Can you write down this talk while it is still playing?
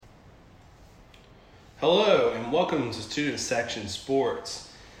Hello and welcome to Student Section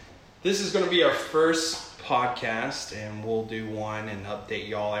Sports. This is going to be our first podcast and we'll do one and update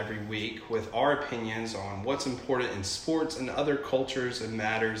y'all every week with our opinions on what's important in sports and other cultures and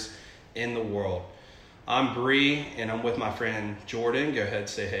matters in the world. I'm Bree and I'm with my friend Jordan. Go ahead,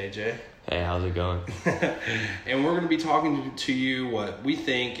 say hey, Jay. Hey, how's it going? And we're going to be talking to you what we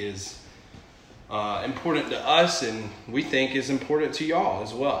think is important to us and we think is important to y'all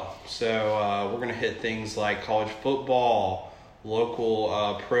as well. So we're going to hit things like college football,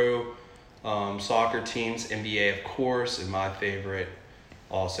 local pro soccer teams, NBA of course, and my favorite,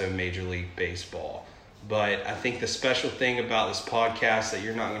 also Major League Baseball. But I think the special thing about this podcast that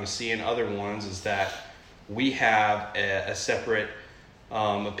you're not going to see in other ones is that we have a separate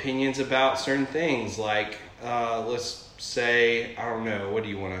opinions about certain things. Like, let's say, I don't know, what do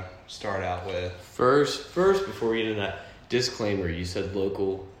you want to start out with? First, before we get into that, disclaimer, you said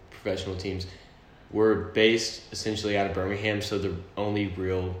local professional teams. We're based essentially out of Birmingham, so the only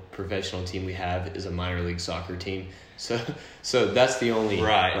real professional team we have is a minor league soccer team. So that's the only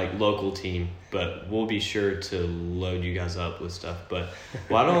local team, but we'll be sure to load you guys up with stuff. But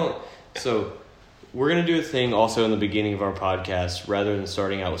so we're going to do a thing also in the beginning of our podcast. Rather than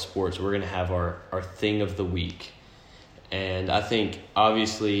starting out with sports, we're going to have our thing of the week. And I think,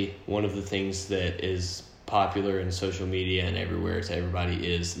 obviously, one of the things that is popular in social media and everywhere to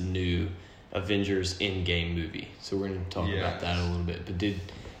everybody is the new Avengers Endgame movie. So we're going to talk about that a little bit. But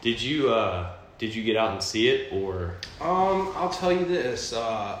did you get out and see it, or? I'll tell you this.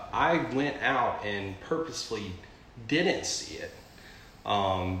 I went out and purposefully didn't see it.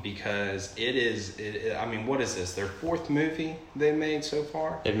 Because I mean, what is this? Their fourth movie they made so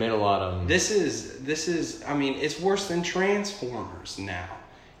far? They've made a lot of them. This is, I mean, it's worse than Transformers now.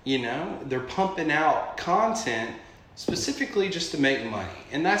 You know, they're pumping out content specifically just to make money.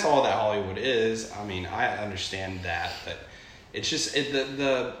 And that's all that Hollywood is. I mean, I understand that, but it's just,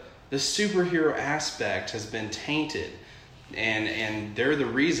 the superhero aspect has been tainted. And they're the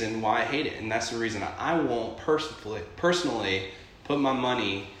reason why I hate it. And that's the reason I won't personally put my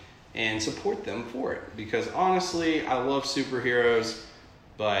money and support them for it, because honestly I love superheroes,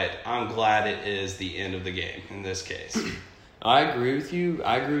 but I'm glad it is the end of the game in this case. I agree with you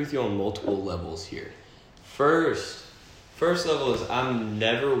on multiple levels here. First level is I'm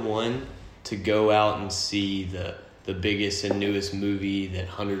never one to go out and see the biggest and newest movie that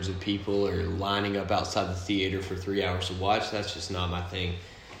hundreds of people are lining up outside the theater for 3 hours to watch. That's just not my thing.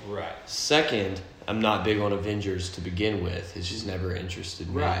 Right. Second, I'm not big on Avengers to begin with. It's just never interested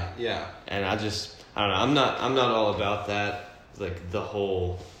me. Right, yeah. And I don't know, I'm not all about that. Like the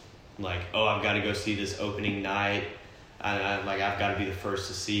whole, like, oh, I've got to go see this opening night. I've got to be the first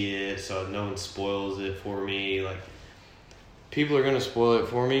to see it so no one spoils it for me. Like, people are going to spoil it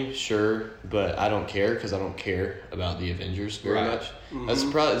for me, sure, but I don't care because I don't care about the Avengers very much. Mm-hmm. This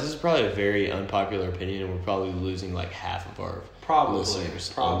is probably a very unpopular opinion, and we're probably losing like half of our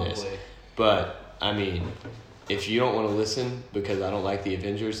listeners on this. But I mean, if you don't want to listen because I don't like the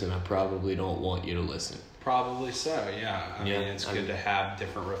Avengers, then I probably don't want you to listen. Probably so, yeah. I mean, it's good to have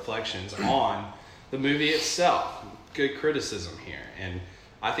different reflections on the movie itself. Good criticism here. And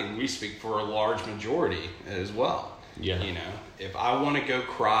I think we speak for a large majority as well. Yeah. You know, if I want to go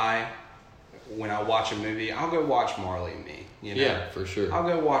cry when I watch a movie, I'll go watch Marley and Me. You know? Yeah, for sure. I'll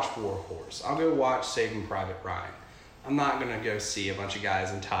go watch War Horse. I'll go watch Saving Private Ryan. I'm not going to go see a bunch of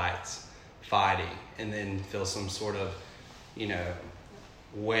guys in tights fighting and then feel some sort of, you know,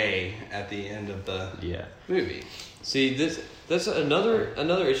 way at the end of the movie. See, that's another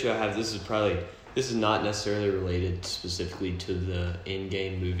issue I have. This is not necessarily related specifically to the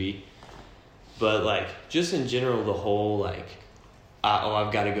Endgame movie, but like just in general, the whole like,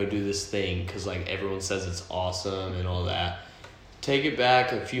 I've got to go do this thing because like everyone says it's awesome and all that. Take it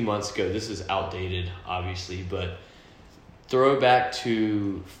back a few months ago. This is outdated, obviously, but throw it back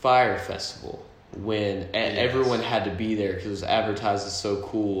to Fyre Festival when everyone had to be there because it was advertised as so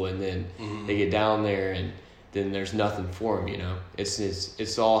cool, and then they get down there and then there's nothing for them, you know.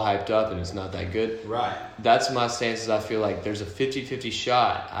 It's all hyped up and it's not that good. Right. That's my stance. Is I feel like there's a 50-50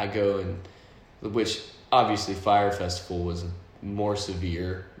 shot. I go and, which obviously Fyre Festival was more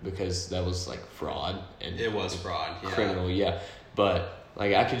severe because that was like fraud and it was fraud, criminal, But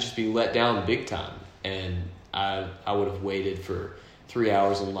like I could just be let down big time, and I would have waited for 3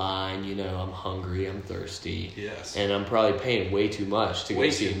 hours in line. You know, I'm hungry, I'm thirsty. Yes. And I'm probably paying way too much to go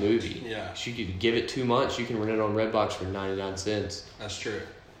see a movie. Yeah. You could give it 2 months, you can rent it on Redbox for 99 cents. That's true.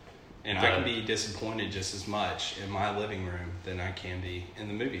 And I can be disappointed just as much in my living room than I can be in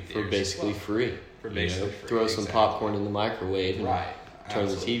the movie theater. For basically free. For basically free. Throw some popcorn in the microwave and turn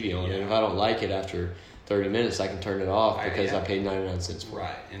Absolutely, the TV on. yeah. And if I don't like it after 30 minutes, I can turn it off because yeah. I paid 99 cents for it.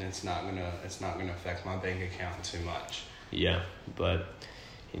 Right, and it's not gonna affect my bank account too much. Yeah, but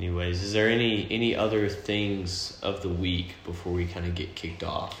anyways, is there any other things of the week before we kind of get kicked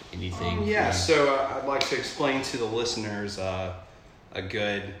off? Anything? So I'd like to explain to the listeners a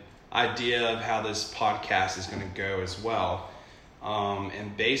good idea of how this podcast is going to go as well.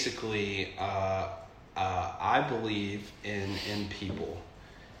 And basically, I believe in people.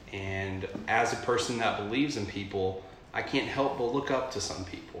 And as a person that believes in people, I can't help but look up to some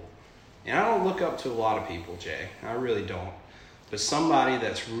people. And I don't look up to a lot of people, Jay. I really don't. But somebody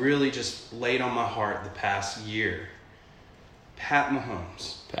that's really just laid on my heart the past year, Pat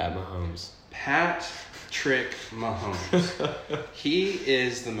Mahomes. Patrick Mahomes. He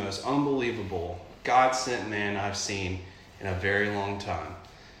is the most unbelievable, God-sent man I've seen in a very long time.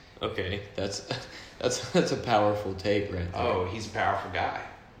 Okay, that's a powerful take right there. Oh, he's a powerful guy.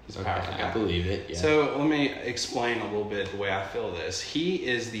 He's a powerful guy. I believe it, yeah. So let me explain a little bit the way I feel this. He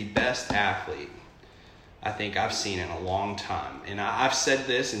is the best athlete I think I've seen in a long time. And I've said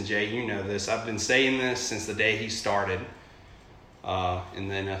this, and Jay, you know this. I've been saying this since the day he started in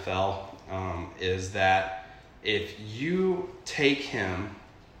the NFL, is that if you take him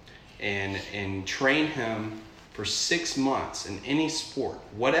and train him for 6 months in any sport,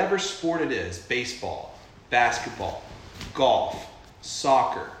 whatever sport it is, baseball, basketball, golf,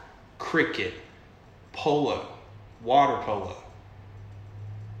 soccer, cricket, polo, water polo,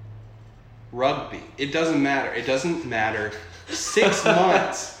 rugby, it doesn't matter. 6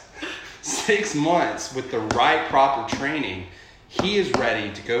 months, 6 months with the right proper training, he is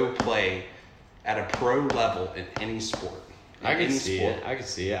ready to go play at a pro level in any sport. I can see it.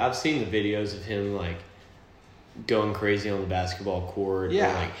 I've seen the videos of him like going crazy on the basketball court, or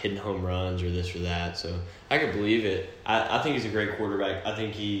like hitting home runs or this or that. So I could believe it. I think he's a great quarterback. I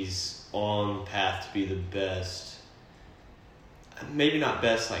think he's on path to be the best. Maybe not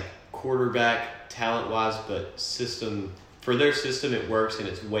best like quarterback talent wise, but for their system it works, and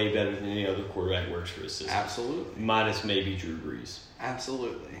it's way better than any other quarterback works for his system. Absolutely. Minus maybe Drew Brees.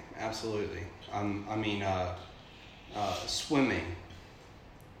 Absolutely. Swimming,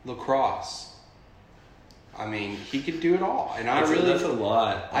 lacrosse. He could do it all, and that's a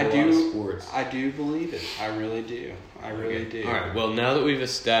lot. A lot of sports. I do believe it. I really do. I really do. All right. Well, now that we've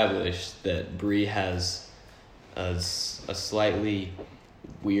established that Bree has a slightly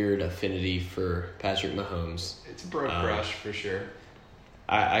weird affinity for Patrick Mahomes, it's a bro crush for sure.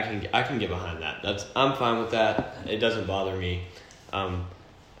 I can get behind that. I'm fine with that. It doesn't bother me.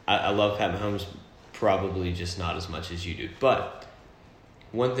 I love Pat Mahomes, probably just not as much as you do. But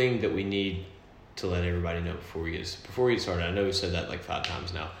one thing that we need to let everybody know before we get started, I know we've said that like 5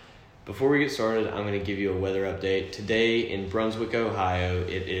 times now. Before we get started, I'm going to give you a weather update. Today in Brunswick, Ohio,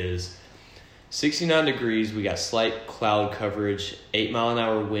 it is 69 degrees. We got slight cloud coverage,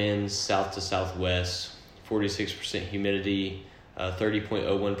 8-mile-an-hour winds, south to southwest, 46% humidity,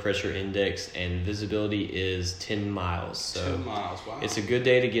 30.01 pressure index, and visibility is 10 miles. So 10 miles, wow. It's a good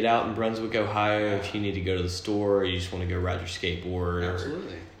day to get out in Brunswick, Ohio if you need to go to the store or you just want to go ride your skateboard.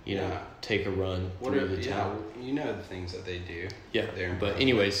 Absolutely. Or, take a run through the town. You know the things that they do. Yeah, but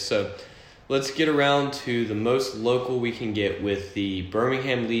anyways, so let's get around to the most local we can get with the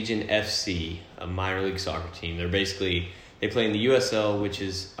Birmingham Legion FC, a minor league soccer team. They play in the USL, which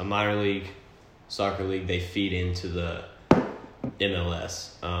is a minor league soccer league. They feed into the MLS.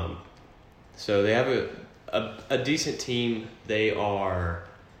 So they have a decent team. Their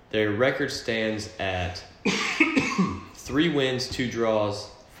record stands at 3 wins, 2 draws,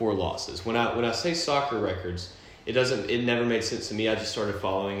 4 losses. When I say soccer records, it never made sense to me. I just started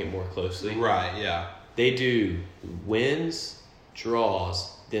following it more closely. Right, yeah. They do wins,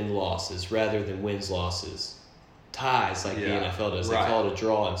 draws, then losses, rather than wins, losses, ties like the NFL does. They call it a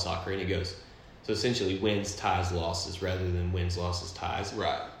draw in soccer, and it goes, so essentially wins, ties, losses, rather than wins, losses, ties.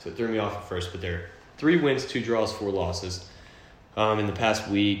 Right. So it threw me off at first, but they're 3 wins, 2 draws, 4 losses. In the past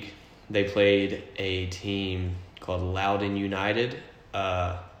week, they played a team called Loudoun United,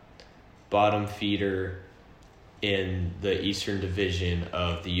 bottom feeder in the Eastern Division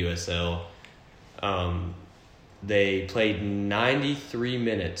of the USL. They played 93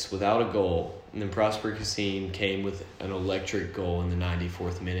 minutes without a goal, and then Prosper Cassine came with an electric goal in the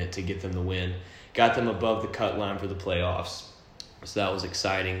 94th minute to get them the win. Got them above the cut line for the playoffs, so that was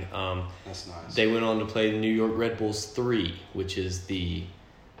exciting. That's nice. They went on to play the New York Red Bulls 3, which is the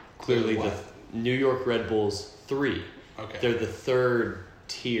New York Red Bulls 3. Okay. They're the 3rd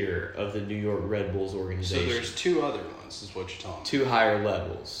tier of the New York Red Bulls organization. So there's 2 other ones, is what you're telling me. 2 higher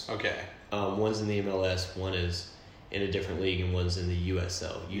levels. Okay. One's in the MLS, one is in a different league, and one's in the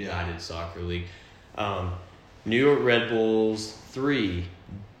USL, United Soccer League. New York Red Bulls 3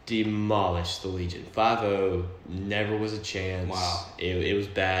 demolished the Legion 5-0. Never was a chance. Wow. It was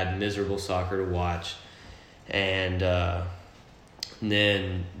bad, miserable soccer to watch. And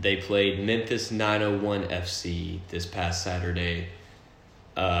then they played Memphis 901 FC this past Saturday.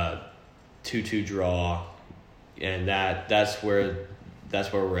 2-2 draw, and that's where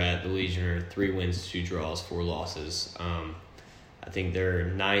we're at. The Legion are 3 wins, 2 draws, 4 losses. I think they're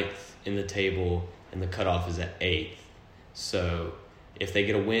 9th in the table, and the cutoff is at 8th. So if they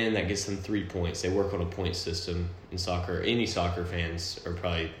get a win, that gets them 3 points. They work on a point system in soccer. Any soccer fans are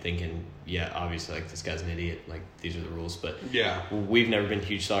probably thinking, yeah, obviously, like, this guy's an idiot. Like, these are the rules. But yeah, we've never been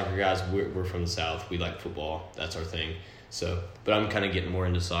huge soccer guys. We're from the South. We like football. That's our thing. So, but I'm kind of getting more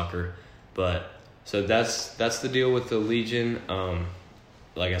into soccer. But so that's the deal with the Legion.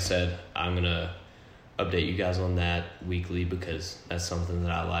 Like I said, I'm gonna update you guys on that weekly because that's something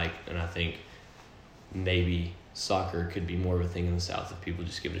that I like, and I think maybe soccer could be more of a thing in the South if people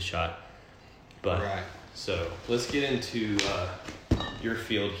just give it a shot. But right. So let's get into your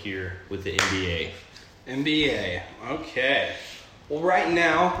field here with the NBA. NBA. Okay. Well, right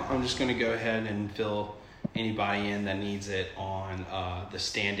now I'm just gonna go ahead and fill anybody in that needs it on the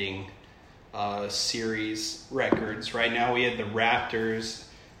standing series records. Right now we had the Raptors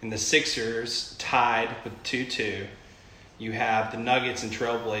and the Sixers tied with 2-2. You have the Nuggets and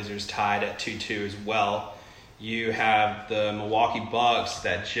Trailblazers tied at 2-2 as well. You have the Milwaukee Bucks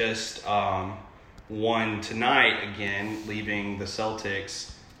that just won tonight again, leaving the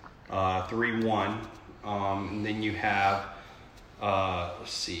Celtics 3-1. And then you have,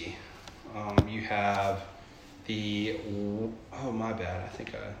 you have the, oh, my bad.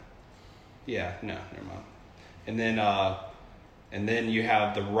 Never mind. And then you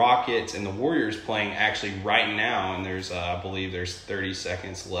have the Rockets and the Warriors playing actually right now, and there's I believe there's 30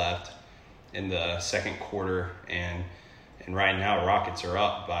 seconds left in the second quarter, and right now Rockets are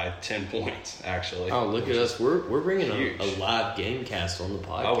up by 10 points actually. Oh, look at us! We're bringing a live game cast on the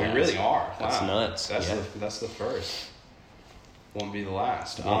podcast. Oh, we really are. That's nuts. That's the first. Won't be the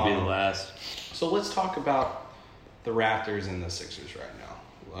last. Won't be the last. So let's talk about the Raptors and the Sixers right now.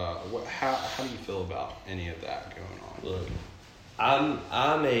 How do you feel about any of that going on? Look, I'm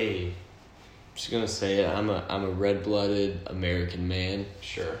just gonna say it. I'm a red-blooded American man.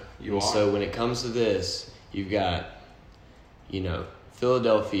 Sure, you and are. So when it comes to this, you've got,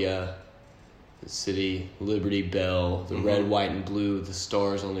 Philadelphia, the city, Liberty Bell, the red, white, and blue, with the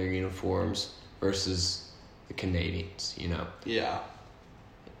stars on their uniforms, versus the Canadians. Yeah.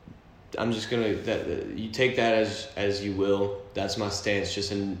 I'm just gonna you take that as you will. That's my stance.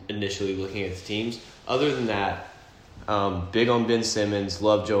 Just initially looking at the teams. Other than that, big on Ben Simmons.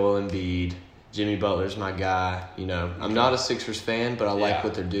 Love Joel Embiid. Jimmy Butler's my guy. I'm not a Sixers fan, but I like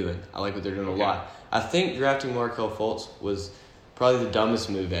what they're doing. I like what they're doing a lot. I think drafting Markelle Fultz was probably the dumbest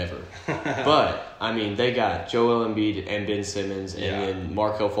move ever. But I mean, they got Joel Embiid and Ben Simmons, and then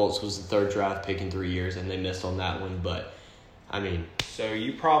Markelle Fultz was the 3rd draft pick in 3 years, and they missed on that one. But I mean. So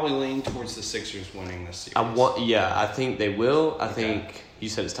you probably lean towards the Sixers winning this series. I think they will. I think you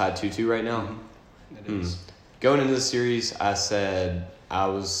said it's tied 2-2 right now. Mm-hmm. It is. Going into the series, I said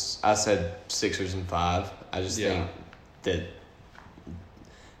Sixers in 5. I just think that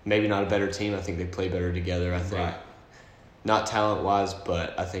maybe not a better team. I think they play better together. I think not talent wise,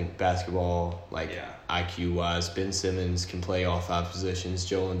 but I think basketball, IQ wise, Ben Simmons can play all 5 positions.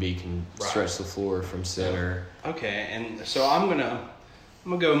 Joel Embiid can stretch the floor from center. Okay, and so I'm gonna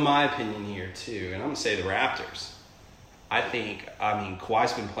go with my opinion here too, and I'm gonna say the Raptors.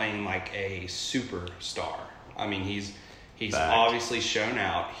 Kawhi's been playing like a superstar. I mean, he's obviously shown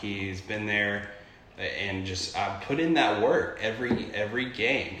out. He's been there and just put in that work every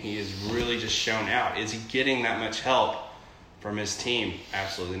game. He has really just shown out. Is he getting that much help from his team?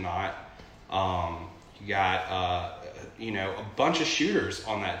 Absolutely not. You got a bunch of shooters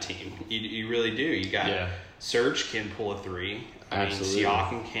on that team. You really do. You got Serge can pull a 3. Absolutely.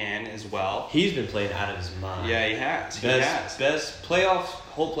 Siakam can as well. He's been playing out of his mind. Yeah, he has. Best playoffs,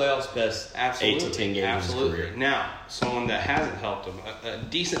 whole playoffs, best Absolutely. 8 to 10 games of his career. Now, someone that hasn't helped him, a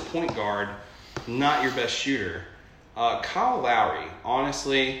decent point guard, not your best shooter, Kyle Lowry.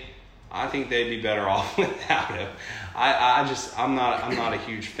 Honestly, I think they'd be better off without him. I'm not a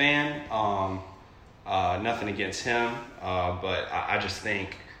huge fan. Nothing against him, but I just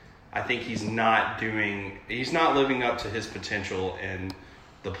think he's not living up to his potential in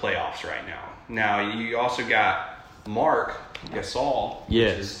the playoffs right now. Now you also got Marc Gasol, which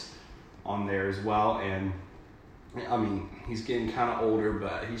is on there as well, and I mean he's getting kind of older,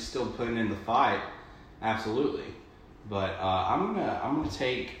 but he's still putting in the fight. Absolutely. But I'm gonna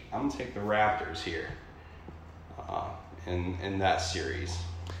take the Raptors here in that series.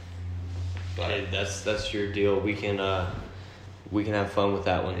 But Hey, that's your deal. We can have fun with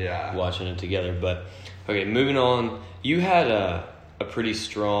that one. Yeah. Watching it together. But okay, moving on. You had a pretty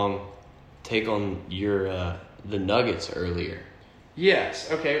strong take on your the Nuggets earlier.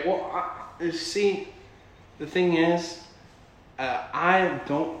 yes, okay. Well, see, the thing is, I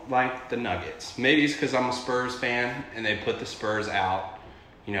don't like the Nuggets. Maybe it's because I'm a Spurs fan and they put the Spurs out.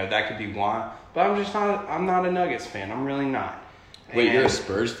 You know, that could be why. But I'm not a Nuggets fan. I'm really not. Wait, And you're a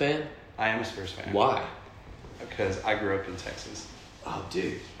Spurs fan? I am a Spurs fan. Why? Because I grew up in Texas. Oh,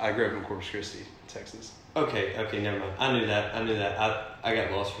 dude. I grew up in Corpus Christi, Texas. Okay, never mind. I knew that. I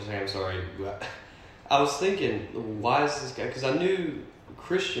got lost for a second. I'm sorry. I was thinking, why is this guy? Because I knew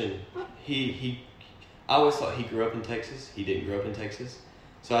Christian. I always thought he grew up in Texas. He didn't grow up in Texas,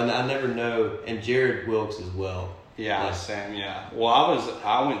 so I never know. And Jared Wilkes as well. Yeah, Like, Sam. Yeah. Well,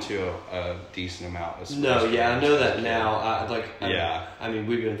 I went to a decent amount of Spurs no, yeah, I games. know that now. I mean,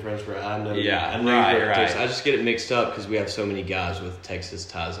 we've been friends for. I know. Yeah, I know right, you grew up in right. Texas. I just get it mixed up because we have so many guys with Texas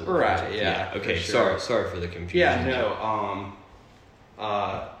ties. that we're Right, friends with. yeah, Okay. for sure. Sorry for the confusion. Yeah, no.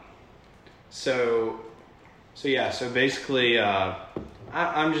 So basically,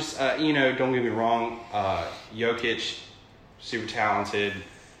 I'm just don't get me wrong. Jokic, super talented,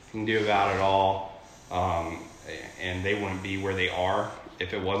 can do about it all, and they wouldn't be where they are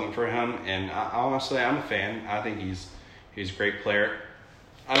if it wasn't for him. And honestly, I'm a fan. I think he's a great player.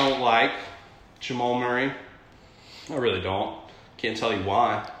 I don't like Jamal Murray. I really don't. Can't tell you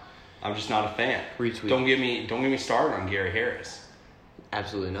why. I'm just not a fan. Retweet. Don't get me started on Gary Harris.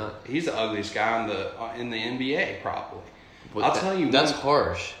 Absolutely not. He's the ugliest guy in the NBA, probably. I'll tell you, that's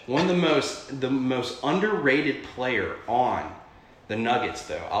harsh. One of the most underrated player on the Nuggets,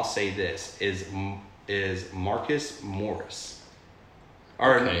 though, I'll say this is Marcus Morris.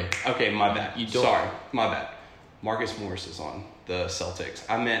 Okay, my bad. Sorry, my bad. Marcus Morris is on the Celtics.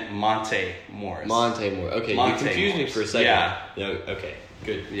 I meant Monte Morris. Okay, Monte you confused me Morris. for a second. Yeah. No, okay.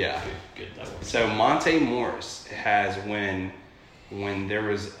 Good. Yeah. Good. That works. So Monte Morris has when there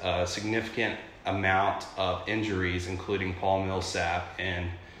was a significant amount of injuries, including Paul Millsap and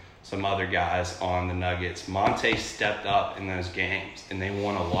some other guys on the Nuggets, Monte stepped up in those games, and they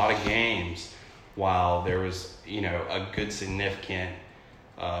won a lot of games while there was, a good significant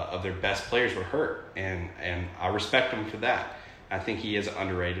of their best players were hurt, and I respect him for that. I think he is an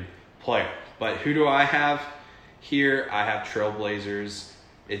underrated player. But who do I have here? I have Trailblazers.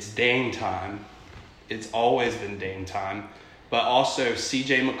 It's Dame time. It's always been Dame time. But also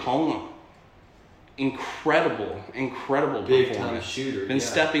C.J. McCollum. Incredible Big performance. time shooter. Been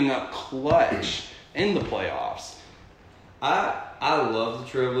stepping up clutch in the playoffs. I love the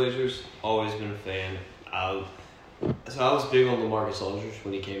Trailblazers. Always been a fan. So I was big on LaMarcus Aldridge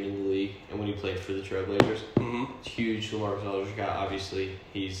when he came into the league and when he played for the Trailblazers. Mm-hmm. Huge LaMarcus Aldridge guy. Obviously,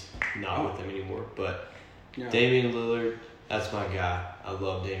 he's not with them anymore. But Yeah. Damian Lillard, that's my guy. I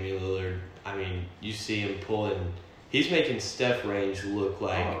love Damian Lillard. I mean, you see him pulling. He's making Steph range look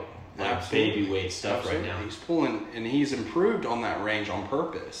like Absolutely. baby weight stuff Absolutely. right now. He's pulling, and he's improved on that range on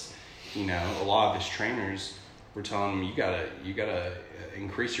purpose. A lot of his trainers were telling him, you gotta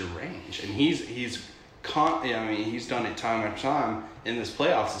increase your range, and he's done it time after time in this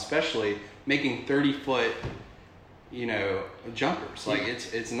playoffs, especially making 30-foot, jumpers. Like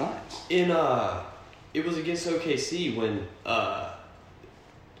it's nuts. It was against OKC when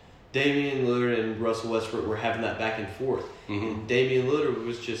Damian Lillard and Russell Westbrook were having that back and forth. Mm-hmm. And Damian Lillard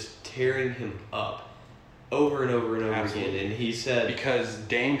was just tearing him up over and over and over Absolutely. again. And he said, Because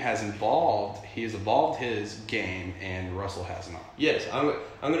Dame has evolved his game, and Russell has not. yes, I'm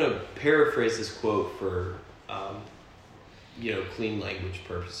going to paraphrase this quote for, clean language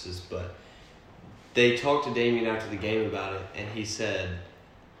purposes, but they talked to Damian after the game about it, and he said,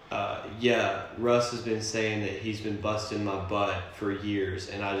 Russ has been saying that he's been busting my butt for years,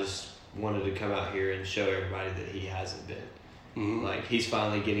 and I just wanted to come out here and show everybody that he hasn't been. Mm-hmm. Like, he's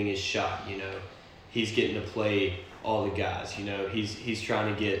finally getting his shot, He's getting to play all the guys, He's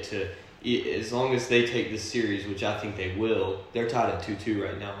trying to get to, as long as they take this series, which I think they will, they're tied at 2-2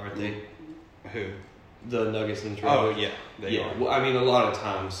 right now, aren't they? Who? The Nuggets and the Oh, Trailblazers. yeah. They are. Well, I mean, a lot of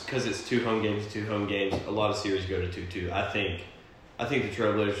times, because it's 2 home games, a lot of series go to 2-2. I think the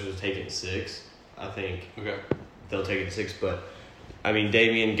Trailblazers will take it in 6. I think Okay. they'll take it in 6. But, I mean,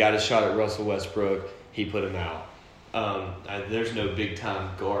 Damian got a shot at Russell Westbrook. He put him out. There's no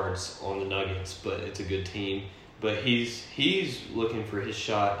big-time guards on the Nuggets, but it's a good team. But he's looking for his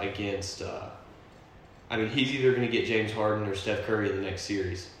shot against he's either going to get James Harden or Steph Curry in the next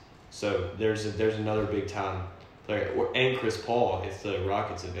series. So there's another big-time and Chris Paul if the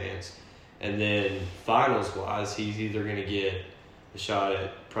Rockets advance. And then finals-wise, he's either going to get a shot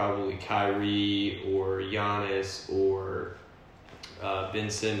at probably Kyrie or Giannis or Ben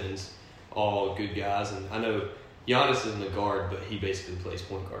Simmons, all good guys. And I know Giannis isn't a guard, but he basically plays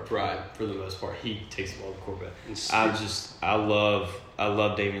point guard for the most part. He takes the ball to the court. But I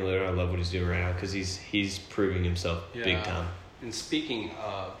love Damian Lillard. I love what he's doing right now because he's proving himself big time. And speaking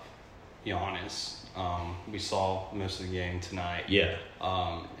of Giannis, we saw most of the game tonight. Yeah.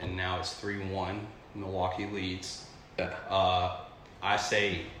 And now it's 3-1. Milwaukee leads. Yeah. I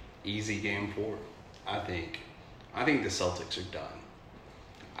say easy game 4. I think the Celtics are done.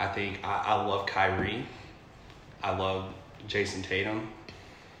 I think I love Kyrie. I love Jason Tatum.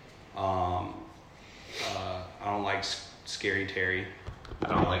 I don't like Scary Terry. I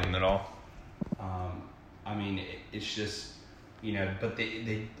don't like him at all. I mean, it's just, but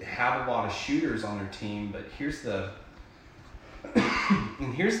they have a lot of shooters on their team. But here's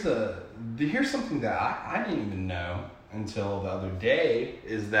something that I didn't even know until the other day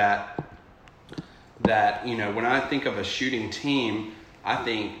is that when I think of a shooting team, I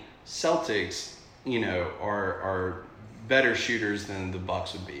think Celtics are better shooters than the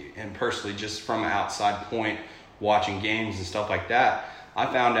Bucks would be. And personally, just from an outside point, watching games and stuff like that, I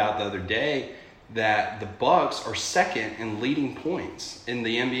found out the other day that the Bucks are second in leading points in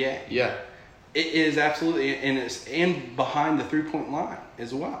the NBA. Yeah. It is absolutely, and behind the 3-point line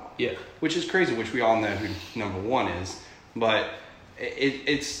as well. Yeah. Which is crazy, which we all know who number 1 is. But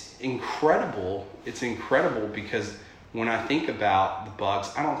it's incredible. It's incredible because when I think about the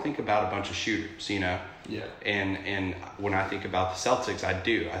Bucks, I don't think about a bunch of shooters, Yeah. And when I think about the Celtics, I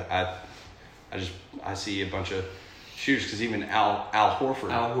do. I see a bunch of shooters because even Al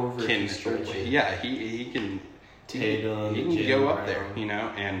Horford can stretch it. Yeah, he can. Tatum, he can go up there,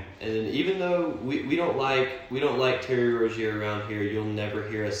 and even though we don't like Terry Rozier around here, you'll never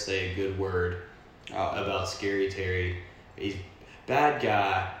hear us say a good word about Scary Terry. He's a bad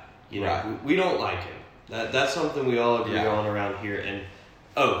guy, Right. we don't like him. That's something we all agree on around here. And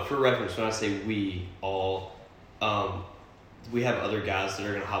for reference, when I say we all, we have other guys that are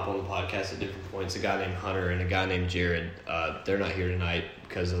going to hop on the podcast at different points. A guy named Hunter and a guy named Jared. They're not here tonight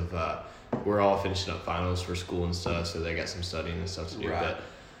because of we're all finishing up finals for school and stuff, so they got some studying and stuff to do. Right.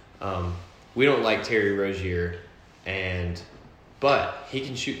 But we don't like Terry Rozier, but he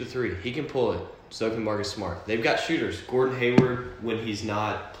can shoot the 3. He can pull it. So can Marcus Smart. They've got shooters. Gordon Hayward, when he's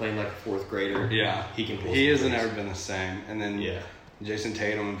not playing like a 4th grader, he can pull. He hasn't ever been the same. And then Jason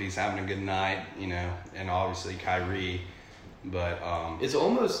Tatum, if he's having a good night, and obviously Kyrie. But it's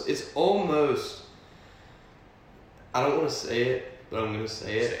almost. I don't want to say it, but I'm going to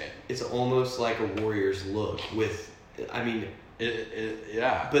say it. It's almost like a Warriors look with. I mean,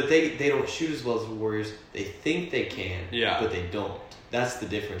 But they don't shoot as well as the Warriors. They think they can, but they don't. That's the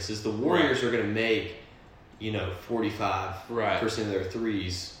difference. Is the Warriors are going to make, 45% of their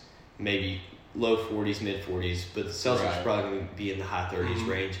threes, maybe low 40s, mid 40s, but the Celtics are probably going to be in the high 30s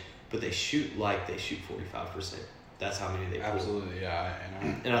range. But they shoot like they shoot 45%. That's how many they pull. Absolutely, yeah.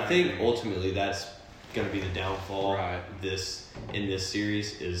 And I think ultimately that's going to be the downfall in this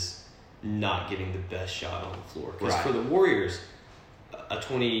series is not getting the best shot on the floor. Because for the Warriors, a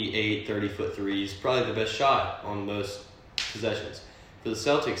 28, 30-foot three is probably the best shot on most possessions. For the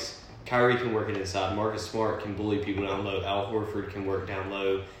Celtics, Kyrie can work it inside. Marcus Smart can bully people down low. Al Horford can work down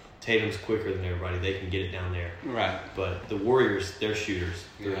low. Tatum's quicker than everybody. They can get it down there. Right. But the Warriors, they're shooters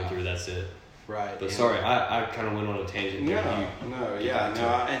through and through. That's it. Right. But sorry, I kind of went on a tangent there.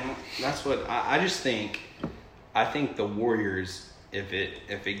 And that's what I just think. I think the Warriors, if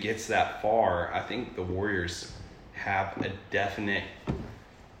it gets that far, I think the Warriors have a definite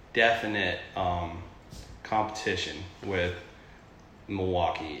competition with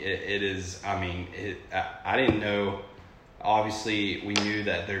Milwaukee. It is. I mean, I didn't know. Obviously, we knew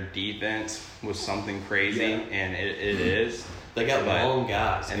that their defense was something crazy, and it is. They got long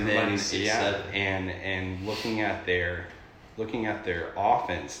guys, and everybody's 6'7". And looking at their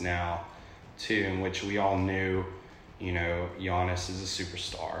offense now, too, in which we all knew, Giannis is a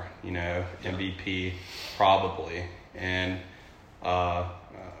superstar, MVP probably, and I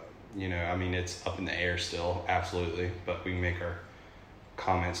mean it's up in the air still, absolutely, but we can make our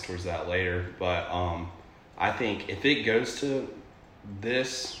comments towards that later. But I think if it goes to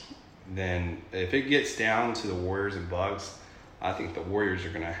this, then if it gets down to the Warriors and Bucks, I think the Warriors are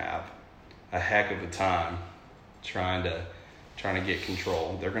going to have a heck of a time trying to get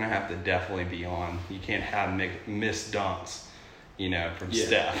control. They're going to have to definitely be on. You can't have missed dunks, from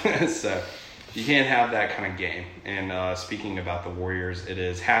Steph. So you can't have that kind of game. And speaking about the Warriors, it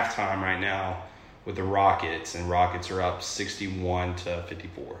is halftime right now with the Rockets, and Rockets are up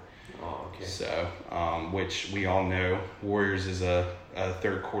 61-54. Oh, okay. So, which we all know, Warriors is a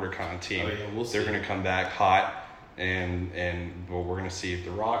third quarter kind of team. Oh, yeah, we'll see. They're going to come back hot, and well, we're going to see if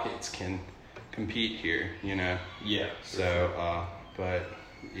the Rockets can compete here. Yeah. So, but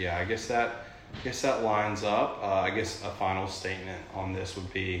yeah, I guess that lines up. I guess a final statement on this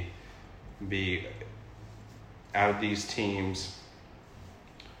would be out of these teams,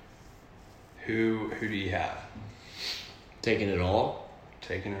 who do you have? Taking it all?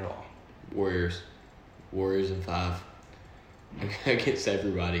 Taking it all. Warriors in 5 against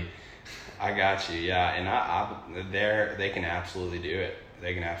everybody. I got you, yeah, and they can absolutely do it.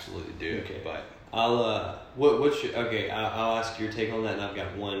 They can absolutely do it. Okay. But I'll I'll ask your take on that, and I've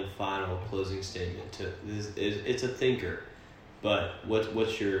got one final closing statement. It's a thinker, but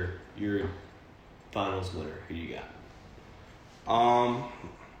what's your finals winner? Who you got?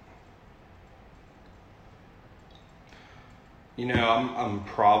 I'm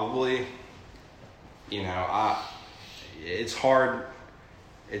probably, it's hard,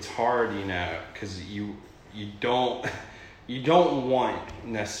 because you don't want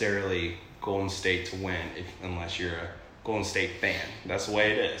necessarily Golden State to win unless you're a Golden State fan. That's the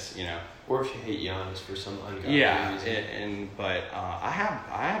way it is, Or if you hate Giannis for some ungodly reason. But I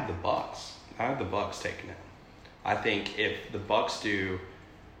have the Bucks. I have the Bucks taking it. I think if the Bucks do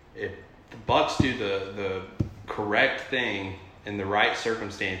the correct thing in the right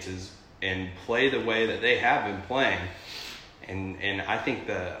circumstances and play the way that they have been playing, and I think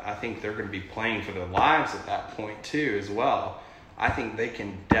they're going to be playing for their lives at that point too as well. I think they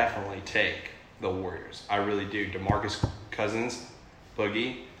can definitely take the Warriors. I really do. DeMarcus Cousins,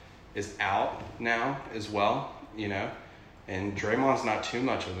 Boogie, is out now as well, and Draymond's not too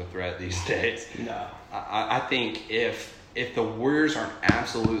much of a threat these days. No. I think if the Warriors aren't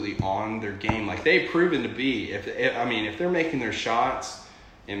absolutely on their game, like they've proven to be, if they're making their shots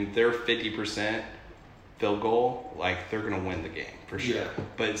and they're 50% field goal, like they're going to win the game for sure. Yeah.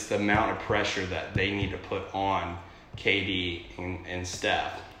 But it's the amount of pressure that they need to put on KD and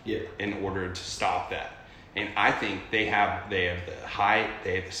Steph in order to stop that. And I think they have the height,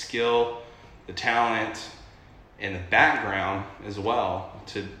 they have the skill, the talent, and the background as well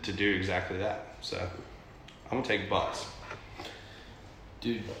to do exactly that. So I'm going to take Bucks.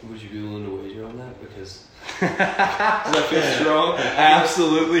 Dude, would you be willing to wager on that? Because does that feel strong?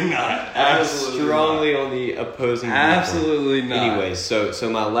 Absolutely not. Absolutely strongly not. On the opposing Absolutely viewpoint. not. Anyways, so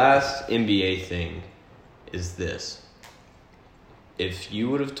my last NBA thing is this. If you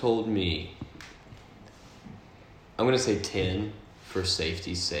would have told me, I'm going to say 10 for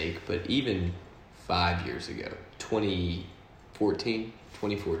safety's sake, but even 5 years ago, 2014.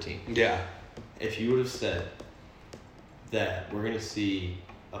 Yeah. If you would have said that we're going to see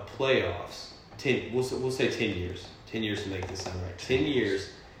a playoffs, we'll say 10 years. 10 years to make this sound right. 10 years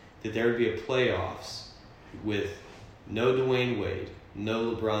that there would be a playoffs with no Dwayne Wade,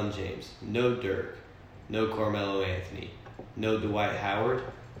 no LeBron James, no Dirk, no Carmelo Anthony, no Dwight Howard,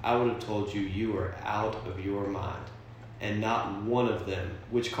 I would have told you are out of your mind. And not one of them,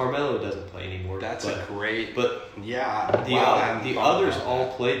 which Carmelo doesn't play anymore. But yeah. The others all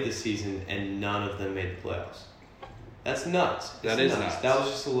played this season, and none of them made the playoffs. That's nuts. That is nuts. That was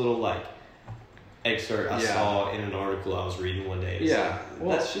just a little excerpt I saw in an article I was reading one day.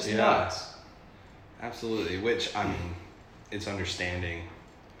 That's just nuts. Absolutely. Which, it's understanding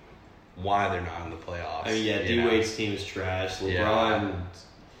why they're not in the playoffs. D-Wade's team is trash. LeBron,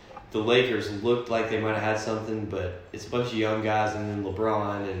 the Lakers looked like they might have had something, but it's a bunch of young guys, and then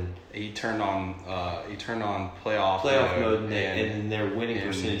LeBron, and he turned on playoff mode, and then their winning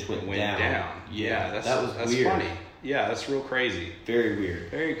percentage went down. Yeah, that's weird. Funny. Yeah, that's real crazy. Very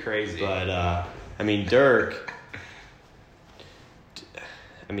weird. Very crazy. But Dirk.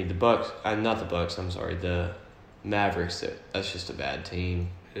 The Bucks. Not the Bucks. I'm sorry. The Mavericks. That's just a bad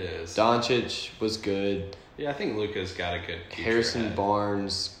team. It is. Doncic was good. Yeah, I think Luka's got a good future Harrison ahead.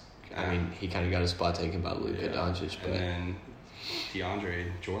 Barnes. He kind of got his spot taken by Luka Doncic, but and then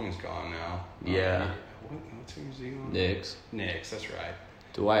DeAndre Jordan's gone now. Yeah. What team is he on? Knicks. That's right.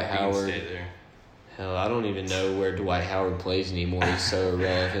 Dwight He can Howard. stay there. Hell, I don't even know where Dwight Howard plays anymore. He's so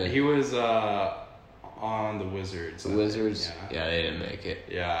irrelevant. He was on the Wizards. The Wizards? Yeah, they didn't make it.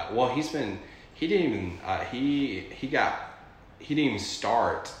 Yeah. Well, he didn't even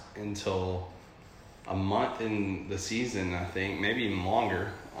start until a month in the season, I think, maybe even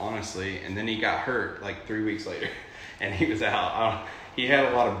longer, honestly. And then he got hurt 3 weeks later, and he was out. He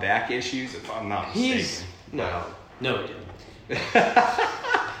had a lot of back issues, if I'm not mistaken. No, he didn't.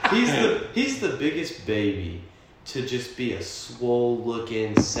 He's the biggest baby to just be a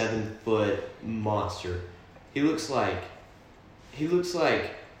swole-looking 7-foot monster. He looks like you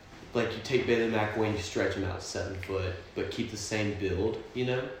take Bailey McElwain, you stretch him out 7 foot, but keep the same build, you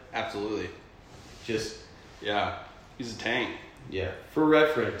know? Absolutely. Just Yeah. He's a tank. yeah. For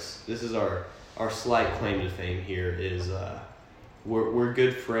reference, this is our slight claim to fame here is we're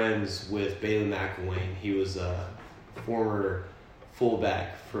good friends with Bailey McElwain. He was a former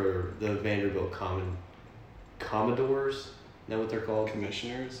fullback for the Vanderbilt Commodores. Is that what they're called?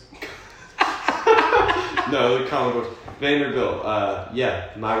 Commissioners. No, the Commodores. Vanderbilt. Yeah,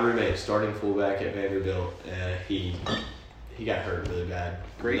 my roommate, starting fullback at Vanderbilt. He got hurt really bad.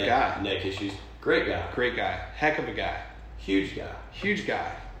 Great guy. Neck issues. Great guy. Great guy. Heck of a guy. Huge guy. Huge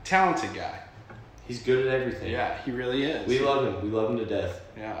guy. Talented guy. He's good at everything. Yeah, he really is. We love him. We love him to death.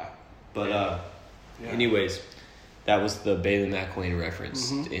 Yeah. But Yeah. anyways, that was the Bailey McElwain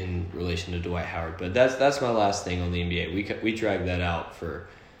reference in relation to Dwight Howard. But that's my last thing on the NBA. We dragged that out for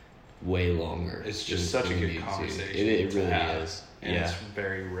way longer. It's just such a than we good need to. conversation. It to really have, is. And Yeah. it's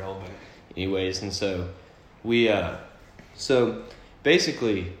very relevant. Anyways, and so we so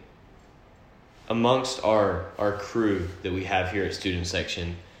basically amongst our crew that we have here at student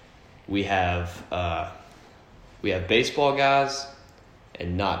section, we have baseball guys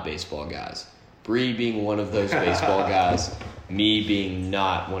and not baseball guys. Bree being one of those baseball guys, me being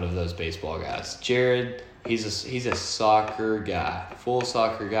not one of those baseball guys. Jared, he's a soccer guy, full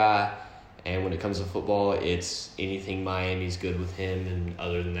soccer guy, and when it comes to football, it's anything Miami's good with him, and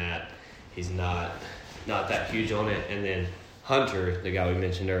other than that, he's not that huge on it. And then Hunter, the guy we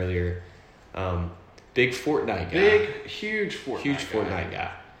mentioned earlier, big Fortnite guy. Huge Fortnite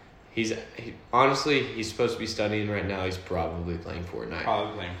guy. Honestly, he's supposed to be studying right now. He's probably playing Fortnite.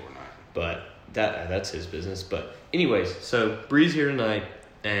 Probably playing Fortnite. But that's his business. But anyways, so Bree's here tonight,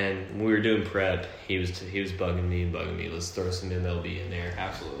 and when we were doing prep, he was bugging me. Let's throw some MLB in there.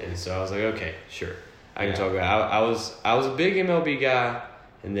 Absolutely. And so I was like, okay, sure, I can talk about. I was a big MLB guy,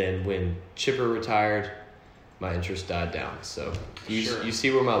 and then when Chipper retired, my interest died down. So you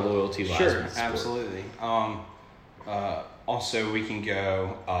see where my loyalty lies. Sure, with sport. absolutely. Also, we can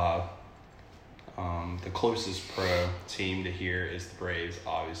go. The closest pro team to here is the Braves,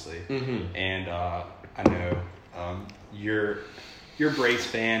 obviously, and I know you're a Braves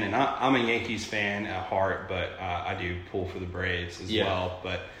fan, and I'm a Yankees fan at heart, but I do pull for the Braves as well.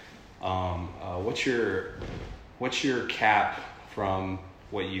 But what's your cap from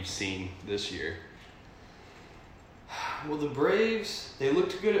what you've seen this year? Well, the Braves, they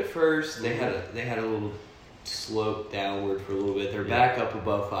looked good at first. They had a little slope downward for a little bit. They're back up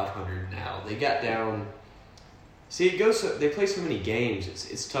above 500 now. They got down. See, they play so many games.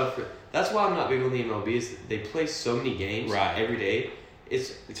 It's tough. That's why I'm not big on the MLB. Is they play so many games every day.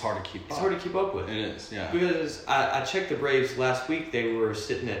 It's hard to keep. It's hard to keep up with. It is, yeah. Because I checked the Braves last week. They were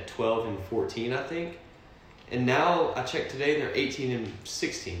sitting at 12-14, I think, and now I checked today and they're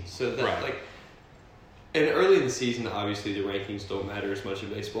 18-16. So that's And early in the season, obviously the rankings don't matter as much in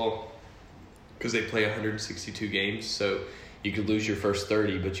baseball because they play 162 games. So you could lose your first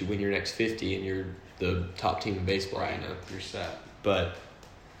 30, but you win your next 50, and you're the top team in baseball. Right, you know? You're set. But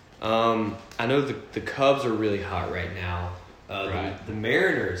I know the Cubs are really hot right now. The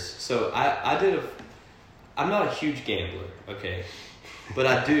Mariners. So I'm not a huge gambler, okay, but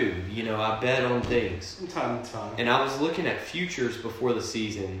I do. You know, I bet on things From time to time. And I was looking at futures before the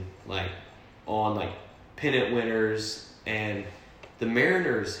season, on pennant winners, and the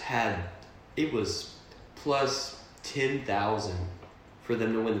Mariners it was plus 10,000 for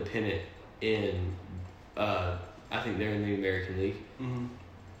them to win the pennant in I think they're in the American League.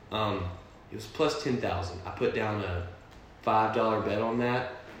 It was plus 10,000. I put down a $5 bet on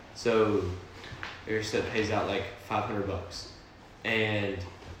that, so it pays out $500, and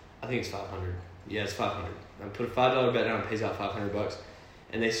I think it's 500. Yeah, it's 500. I put a $5 bet down, it pays out $500,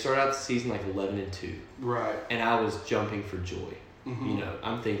 and they start out the season 11-2. Right. And I was jumping for joy. You know,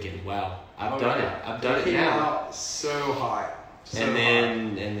 I'm thinking, wow, I've done it. I've They done it came now. out so high. And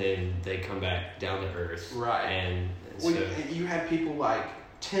then they come back down to earth. Right. And Well, so you had people like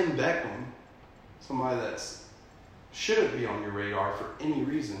Tim Beckham, somebody that's shouldn't be on your radar for any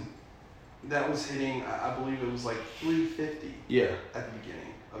reason, that was hitting, I believe it was 350 yeah. at the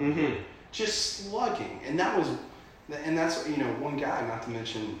beginning of the year. Just slugging. And that's one guy, not to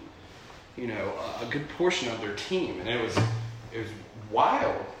mention, a good portion of their team. And it was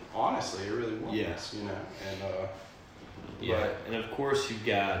wild, honestly. It really was. Yeah. And and of course you've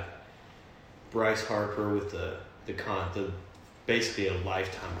got Bryce Harper with the basically a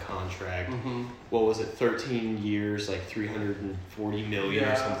lifetime contract. Mm-hmm. What was it? 13 years, like $340 million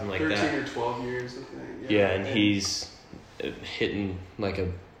or something like 13 that. or 12 years, I think. Yeah, and he's hitting like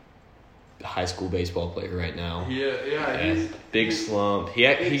a high school baseball player right now. Yeah. Big slump.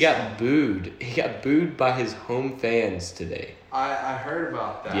 He got booed. He got booed by his home fans today. I heard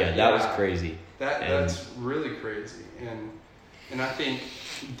about that. Yeah, that was crazy. That's really crazy, and I think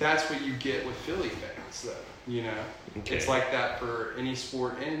that's what you get with Philly fans, though. You know, It's like that for any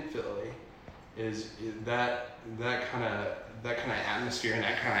sport in Philly. Is that kind of atmosphere and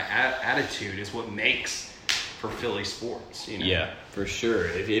that kind of attitude is what makes for Philly sports. You know? Yeah, for sure.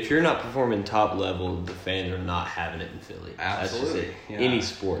 If you're not performing top level, the fans are not having it in Philly. Absolutely. That's just it. Yeah. Any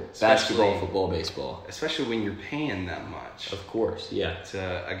sport, Especially, basketball, football, baseball. Especially when you're paying that much. Of course, yeah.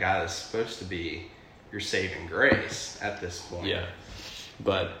 To a guy that's supposed to be your saving grace at this point. Yeah.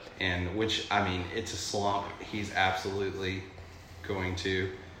 Which, I mean, it's a slump. He's absolutely going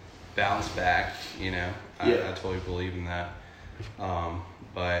to bounce back, you know. I totally believe in that.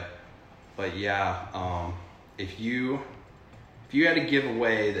 But yeah, if you had to give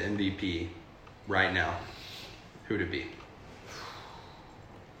away the MVP right now, who would it be?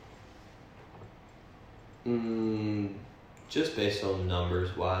 Just based on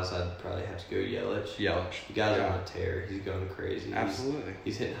numbers wise, I'd probably have to go Yelich. The guy's on a tear. He's going crazy. Absolutely.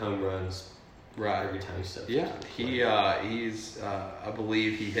 He's hitting home runs every time he steps. Yeah, he's I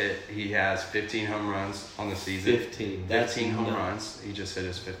believe he has 15 home runs on the season. 15. 15 home runs. He just hit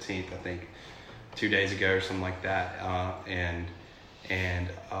his 15th, I think, 2 days ago or something like that.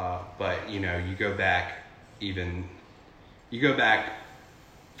 But you know, you go back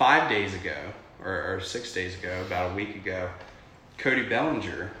 5 days ago or 6 days ago, about a week ago, Cody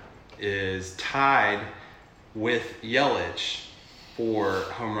Bellinger is tied with Yelich for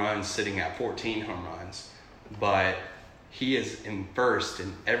home runs, sitting at 14 home runs, but he is in first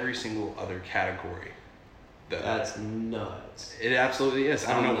in every single other category. That's nuts. It absolutely is.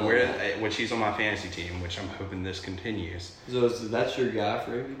 I don't know which he's on my fantasy team, which I'm hoping this continues. So that's your guy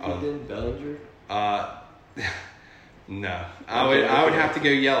for MVP then, Bellinger? No, I would have to go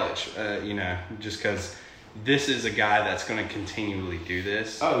Yelich. You know, just because this is a guy that's going to continually do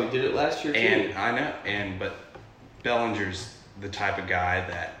this. Oh, he did it last year too. And I know, but Bellinger's the type of guy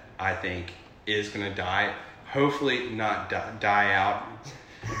that I think is going to die. Hopefully, not die out.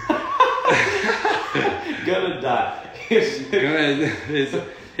 Gonna die.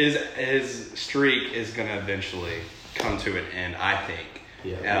 His streak is gonna eventually come to an end, I think.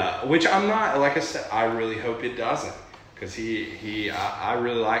 Yeah. Which I'm not. Like I said, I really hope it doesn't, because I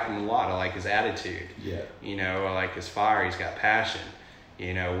really like him a lot. I like his attitude. Yeah. You know, I like his fire. He's got passion.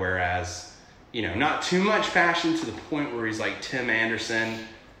 You know, whereas, you know, not too much passion to the point where he's like Tim Anderson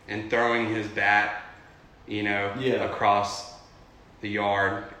and throwing his bat, you know, across the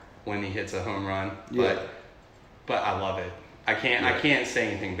yard when he hits a home run. Yeah. But I love it. I can't say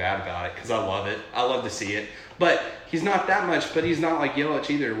anything bad about it because I love it. I love to see it. But he's not that much, but he's not like Yelich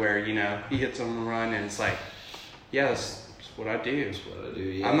either, where, you know, he hits a home run and it's like, yeah, that's what I do. That's what I do,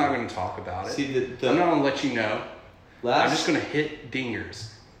 yeah. I'm not going to talk about it. See, I'm not going to let you know. I'm just going to hit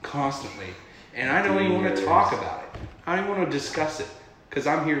dingers constantly. And I don't even want to talk about it. I don't even want to discuss it because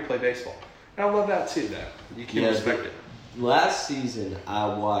I'm here to play baseball. And I love that too, though. You can respect it. Last season, I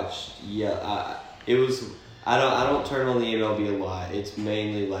watched. I don't turn on the MLB a lot. It's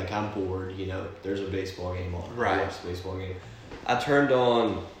mainly like I'm bored. You know, there's a baseball game on. Right. I watch the baseball game. I turned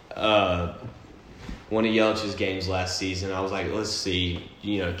on one of Yelich's games last season. I was like, let's see.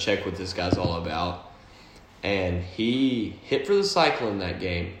 You know, check what this guy's all about. And he hit for the cycle in that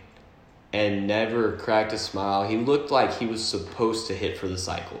game, and never cracked a smile. He looked like he was supposed to hit for the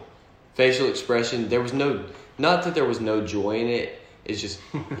cycle. Facial expression, there was not that there was no joy in it. It's just,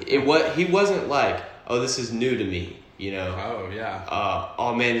 he wasn't like, oh, this is new to me, you know. Oh, yeah.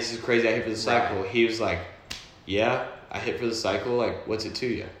 Oh, man, this is crazy. I hit for the cycle. Right. He was like, yeah, I hit for the cycle. Like, what's it to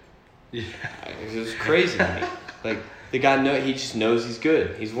you? Yeah. It was crazy to me. Like, the guy, he just knows he's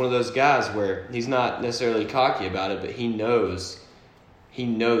good. He's one of those guys where he's not necessarily cocky about it, but he knows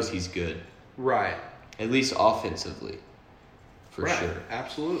he's good. Right. At least offensively. For sure.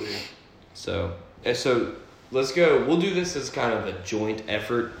 Absolutely. So let's go. We'll do this as kind of a joint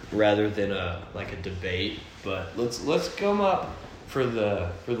effort rather than a debate. But let's come up for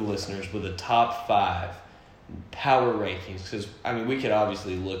the listeners with a top 5 power rankings, because I mean we could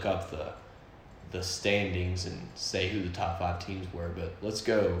obviously look up the standings and say who the top 5 teams were, but let's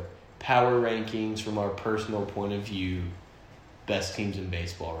go power rankings from our personal point of view. Best teams in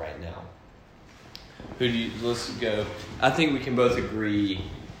baseball right now. Let's go. I think we can both agree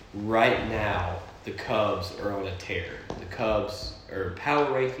right now the Cubs are on a tear. The Cubs are power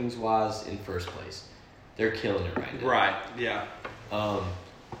rankings wise in first place. They're killing it right now. Right. Yeah.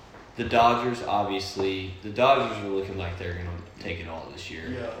 The Dodgers, obviously, are looking like they're going to take it all this year.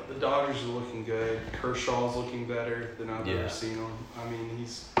 Yeah, the Dodgers are looking good. Kershaw's looking better than I've Yeah. ever seen him. I mean,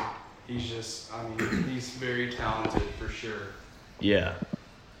 he's very talented for sure. Yeah.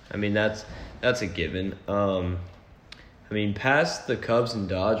 I mean, that's a given. I mean, past the Cubs and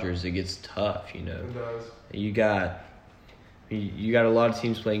Dodgers, it gets tough, you know. It does. You got a lot of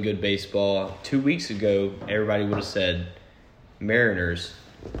teams playing good baseball. 2 weeks ago, everybody would have said Mariners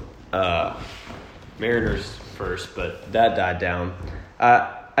first, but that died down.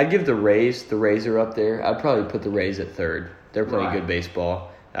 I'd give the Rays. The Rays are up there. I'd probably put the Rays at third. They're playing Right. good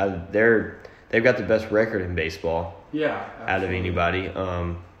baseball. They've got the best record in baseball Yeah. out of absolutely. anybody.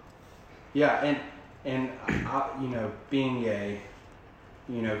 Yeah, and I, being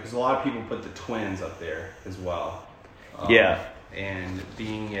because a lot of people put the Twins up there as well. Yeah. And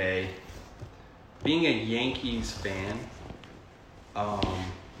being a Yankees fan, I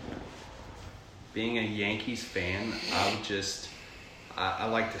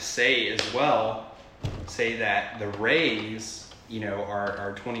like to say as well, that the Rays,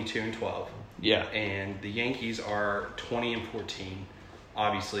 are 22-12. Yeah. And the Yankees are 20-14.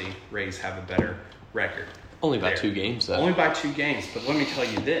 Obviously, Rays have a better record. Only by there. 2 games, though. Only by 2 games. But let me tell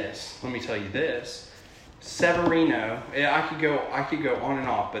you this. Severino, I could go on and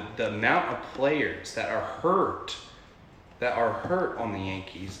off, but the amount of players that are hurt on the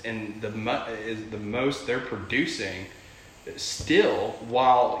Yankees, and the most they're producing still,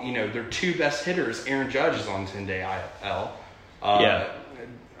 while their 2 best hitters, Aaron Judge is on 10-day IL.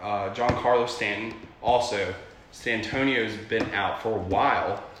 Giancarlo Stanton also. Stantonio's been out for a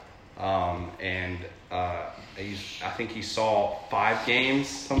while, and I think he saw 5 games,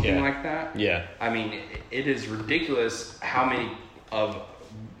 something Yeah. like that. Yeah. I mean, it is ridiculous how many of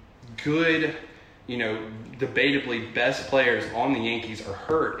good, debatably best players on the Yankees are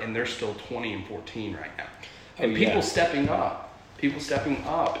hurt, and they're still 20-14 right now. And people stepping up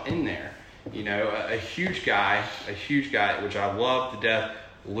in there. A huge guy, which I love to death,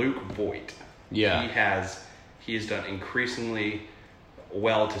 Luke Voigt. Yeah. He has done increasingly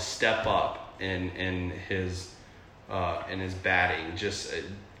well to step up in his batting, just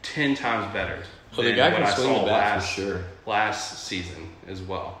 10 times better. Well, the than guy what can I swing saw the bat for sure. last season as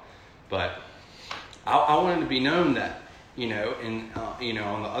well. But I wanted to be known that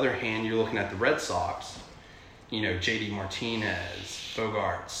on the other hand, you're looking at the Red Sox. JD Martinez,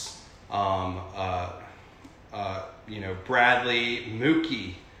 Bogarts, Bradley,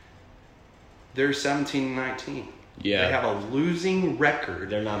 Mookie. They're 17-19. Yeah. They have a losing record.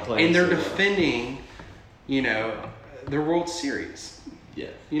 They're not playing and they're so well. defending, their World Series. Yeah.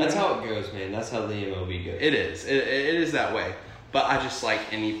 You That's know? how it goes, man. That's how the MLB goes. It is. It is that way. But I just like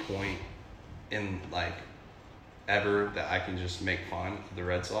any point in ever that I can just make fun of the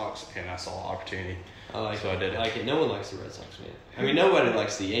Red Sox, and I saw an opportunity. I like So it. I did it. I like it. No one likes the Red Sox, man. I mean, nobody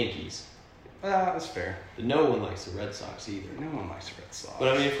likes the Yankees, That's fair. but no one likes the Red Sox either. No one likes the Red Sox.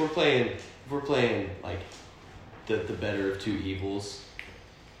 But I mean, if we're playing like the better of 2 evils,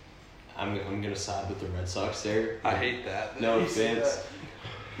 I'm gonna side with the Red Sox there. I hate that. No You say offense. that.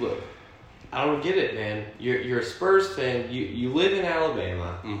 Look, I don't get it, man. You're a Spurs fan. You live in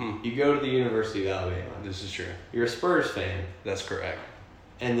Alabama. Mhm. You go to the University of Alabama. This is true. You're a Spurs fan, That's correct.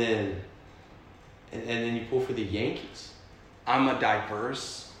 and then you pull for the Yankees. I'm a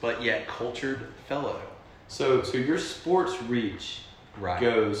diverse but yet cultured fellow. So your sports reach Right.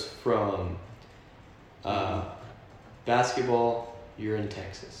 goes from basketball, you're in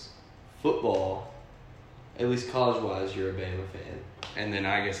Texas. Football, at least college-wise, you're a Bama fan. And then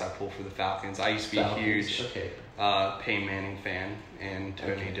I guess I pull for the Falcons. I used to be Falcons, a huge Okay. Peyton Manning fan and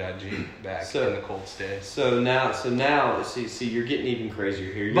Tony Okay. Dungy back So- in the Colts days. So now, see, you're getting even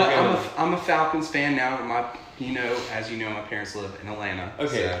crazier here. You're But going, I'm a Falcons fan now. As you know, my parents live in Atlanta.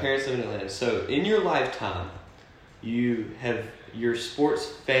 okay. so- Parents live in Atlanta. So in your lifetime, your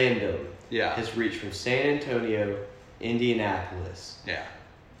sports fandom Yeah. has reached from San Antonio, Indianapolis, Yeah.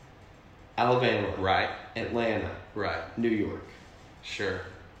 Alabama, Right. Atlanta, Right. New York. Sure.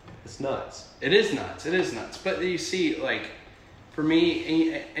 It's nuts. It is nuts. But you see, for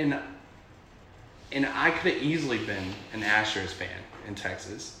me, and I could have easily been an Astros fan in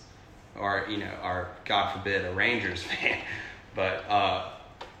Texas, or or God forbid, a Rangers fan. But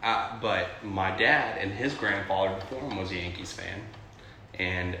but my dad and his grandfather before him was a Yankees fan,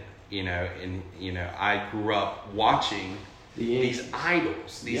 and I grew up watching The Yankees. these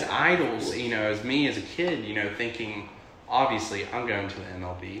idols. Yeah, Idols, as me as a kid, thinking, obviously, I'm going to the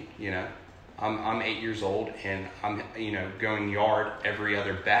MLB, I'm 8 years old and I'm going yard every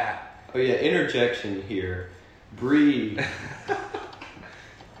other bat. Oh yeah, interjection here. Bree,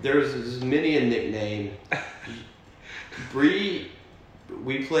 there was many a nickname. Bree,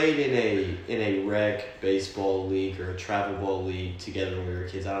 we played in a rec baseball league or a travel ball league together when we were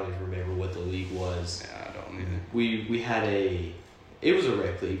kids. I don't even remember what the league was. Yeah, I don't either. We had it was a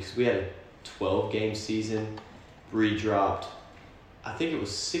rec league because we had a 12-game season. Bree dropped, I think it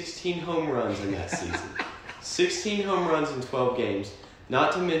was 16 home runs in that season. 16 home runs in 12 games.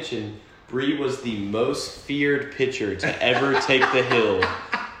 Not to mention, Bree was the most feared pitcher to ever take the hill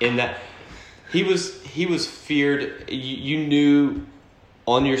in that. He was feared. You knew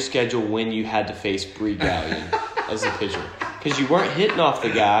on your schedule when you had to face Bree Gallion as a pitcher. Because you weren't hitting off the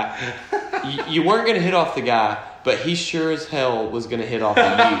guy. You weren't going to hit off the guy, but he sure as hell was going to hit off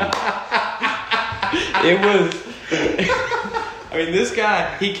of you. It was... I mean, this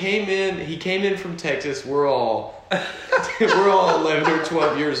guy, he came in from Texas. We're all 11 or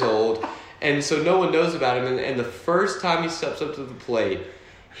 12 years old. And so no one knows about him. And the first time he steps up to the plate,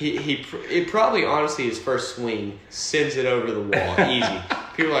 it probably, honestly, his first swing sends it over the wall. Easy.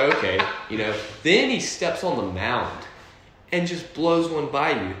 People are like, okay, Then he steps on the mound and just blows one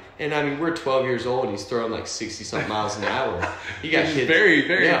by you. And, I mean, we're 12 years old. And he's throwing like 60-something miles an hour. You got kids very,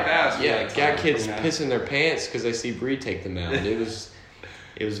 very fast. Yeah, got kids pissing their pants because they see Bree take the mound. It was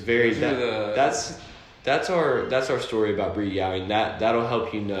very... That's our story about Bree Gallion. That'll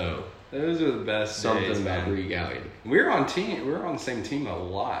help you know. Those are the best something days, about man. Bree Gallion. We were on the same team a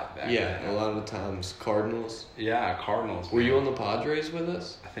lot back then. A lot of the times. Cardinals. Yeah, Cardinals. Were you on the Padres with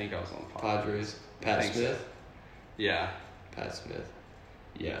us? I think I was on the Padres. Pat Smith? So. Yeah. Pat Smith.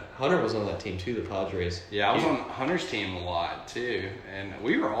 Yeah. Hunter was on that team too, the Padres. Yeah, I was on Hunter's team a lot too. And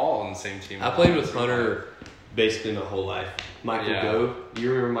we were all on the same team. I played with Hunter basically my whole life. Michael Gove.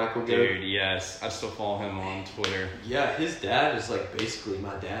 You remember Michael Gove? Dude, yes. I still follow him on Twitter. Yeah, his dad is like basically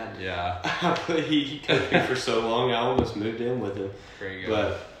my dad. Yeah. he coached me for so long, I almost moved in with him. Very good.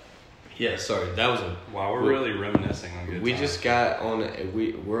 But, yeah, sorry, that was a... Wow, we're really reminiscing on good We times. just got on...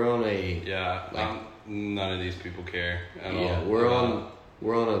 We're on a... Yeah, none of these people care at all. Yeah, we're on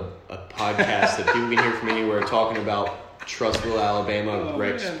a podcast that people can hear from anywhere talking about Trussville, Alabama,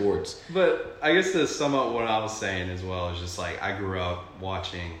 rec sports. But I guess to sum up what I was saying as well is just like I grew up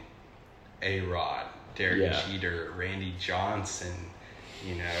watching A-Rod, Derek Jeter, Randy Johnson,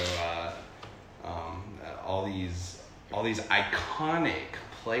 all these iconic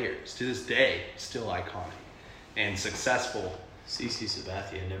players to this day, still iconic and successful. CC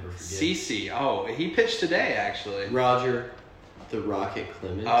Sabathia, never forget. CC, he pitched today actually. Roger, the Rocket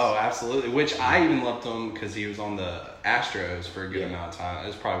Clemens. Oh, absolutely. Which I even loved him because he was on the Astros for a good amount of time.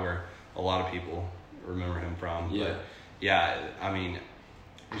 That's probably where a lot of people remember him from. Yeah. But yeah, I mean,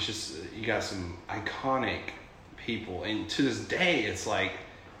 it's just, you got some iconic people. And to this day, it's like,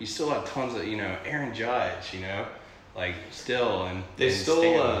 you still have tons of, Aaron Judge, like still. And they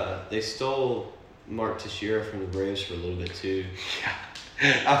stole Mark Teixeira from the Braves for a little bit too. Yeah.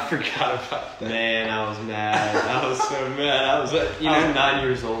 I forgot about that. Man, I was mad. I was so mad. I was 9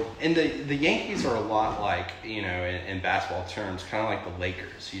 years old. And the Yankees are a lot like, in basketball terms, kind of like the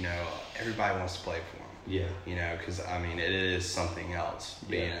Lakers. Everybody wants to play for them. Yeah. Because, it is something else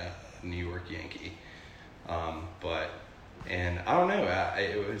being a New York Yankee. And I don't know.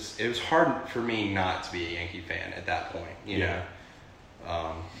 It was hard for me not to be a Yankee fan at that point, know.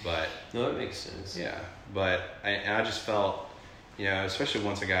 But no, it makes sense. Yeah. But I just felt... especially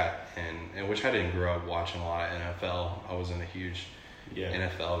once I got in, which I didn't grow up watching a lot of NFL. I wasn't a huge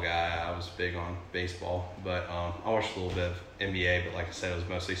NFL guy. I was big on baseball, but I watched a little bit of NBA. But like I said, it was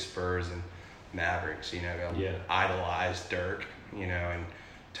mostly Spurs and Mavericks. I idolized Dirk. And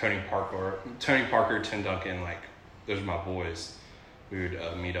Tony Parker, Tim Duncan. Like those are my boys. We would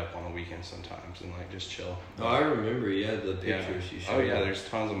meet up on the weekends sometimes and like just chill. Oh, I remember. Yeah, the pictures you showed. Oh yeah, there's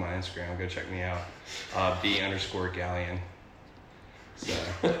tons on my Instagram. Go check me out. B_Gallion. So,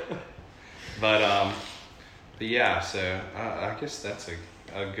 but yeah. So I guess that's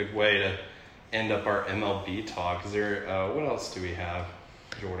a good way to end up our MLB talk. Is there what else do we have,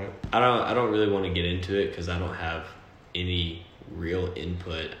 Jordan? I don't really want to get into it because I don't have any real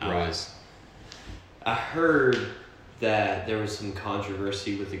input. I heard that there was some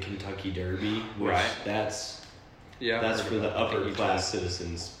controversy with the Kentucky Derby, which that's for the upper class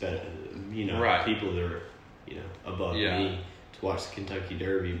citizens, but people that are above me. Watch the Kentucky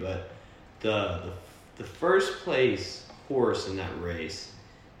Derby, but the first place horse in that race,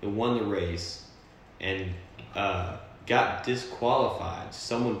 it won the race, and got disqualified.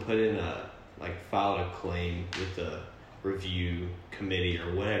 Someone put in filed a claim with the review committee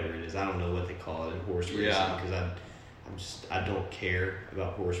or whatever it is. I don't know what they call it in horse racing because I don't care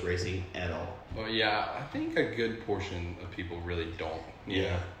about horse racing at all. Well, yeah, I think a good portion of people really don't. You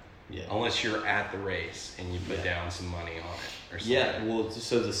know? Yeah. Unless you're at the race and you put down some money on it or something. Yeah, well,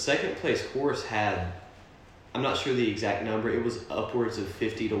 so the second place horse had, I'm not sure the exact number, it was upwards of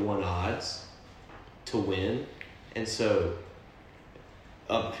 50 to 1 odds to win. And so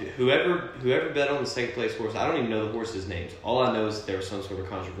whoever bet on the second place horse, I don't even know the horse's names. All I know is there was some sort of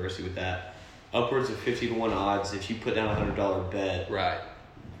controversy with that. Upwards of 50 to 1 odds, if you put down $100 bet, right,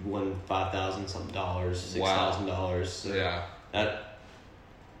 won $5,000 something dollars, $6,000. So yeah. That,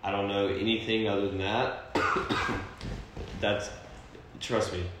 I don't know anything other than that.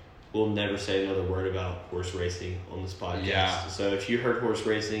 Trust me, we'll never say another word about horse racing on this podcast. Yeah. So if you heard horse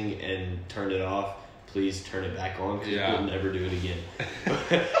racing and turned it off, please turn it back on because we'll never do it again.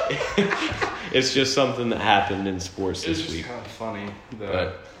 It's just something that happened in sports this week. It's just kind of funny.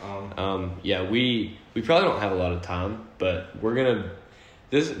 But we probably don't have a lot of time, but we're gonna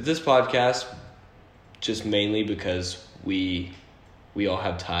this podcast just mainly because we all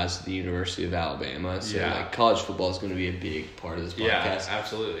have ties to the University of Alabama, so like college football is going to be a big part of this podcast. Yeah,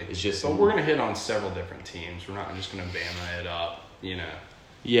 absolutely. It's just, but we're going to hit on several different teams. We're not just going to Bama it up, you know.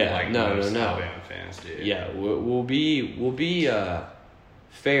 Yeah, like no. Alabama fans do. Yeah, we'll be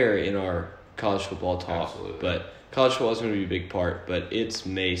fair in our college football talk, absolutely. But college football is going to be a big part. But it's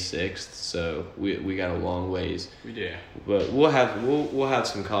May 6th, so we got a long ways. We do. But we'll have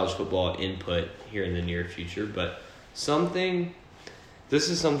some college football input here in the near future. But this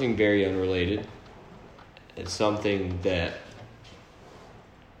is something very unrelated. It's something that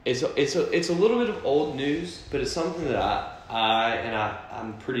it's a little bit of old news, but it's something that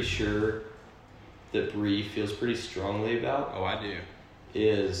I'm pretty sure that Bree feels pretty strongly about. Oh, I do.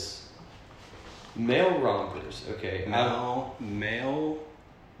 Is male rompers, okay? Male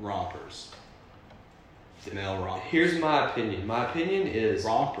rompers. Male rompers. Here's my opinion. My opinion is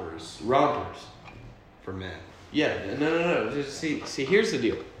rompers for men. Yeah, no. Just see, here's the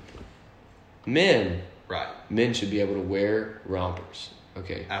deal. Men should be able to wear rompers.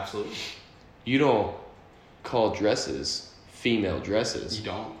 Okay. Absolutely. You don't call dresses female dresses. You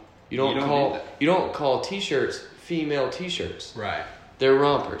don't call t-shirts female t-shirts. Right. They're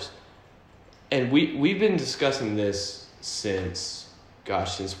rompers. And we've been discussing this since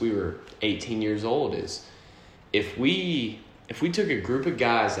we were 18 years old, is if we took a group of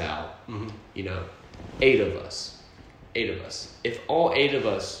guys out, you know, 8 of us. If all 8 of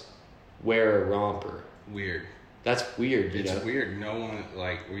us wear a romper. Weird. That's weird, It's weird. No one,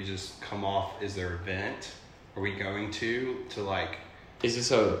 we just come off, is there an event? Are we going to is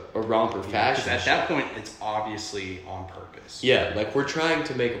this a romper fashion? Because at that point, it's obviously on purpose. Yeah, we're trying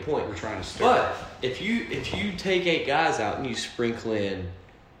to make a point. We're trying to start. But if you take 8 guys out and you sprinkle in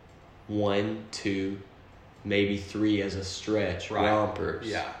 1, 2, maybe 3 as a stretch, rompers.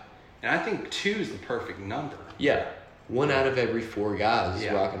 Yeah. And I think 2 is the perfect number. Yeah. 1 out of every 4 guys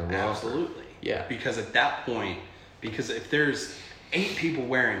is rocking a romper. Absolutely. Yeah. Because at that point, if there's 8 people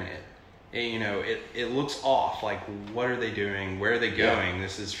wearing it, and, you know, it looks off. Like, what are they doing? Where are they going? Yeah.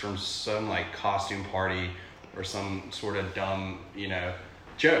 This is from some, costume party or some sort of dumb, you know,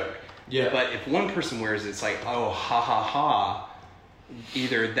 joke. Yeah. But if one person wears it, it's like, oh, ha, ha, ha.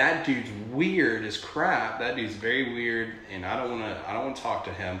 Either that dude's weird as crap, that dude's very weird, and I don't want to talk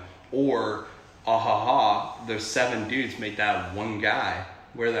to him, or, ah, ha, ha, those 7 dudes make that one guy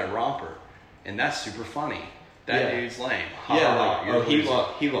wear that romper. And that's super funny. That dude's lame. Ha, ha,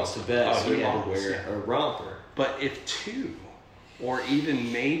 he lost a bet, so he had to wear a romper. But if 2, or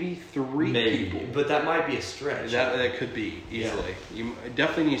even maybe 3 people, but that might be a stretch. That could be easily. Yeah. You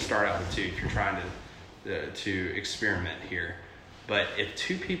definitely need to start out with 2 if you're trying to experiment here. But if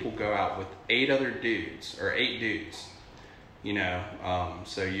 2 people go out with 8 other dudes or 8 dudes, you know,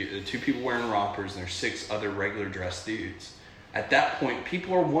 so the 2 people wearing rompers and there's 6 other regular dress dudes. At that point,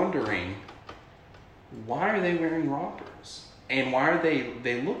 people are wondering, why are they wearing rompers? And why are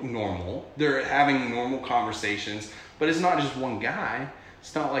they look normal? They're having normal conversations, but it's not just one guy.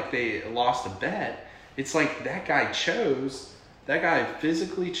 It's not like they lost a bet. It's like that guy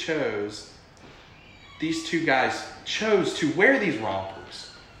physically chose, these 2 guys chose to wear these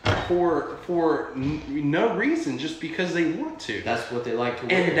rompers for no reason, just because they want to. That's what they like to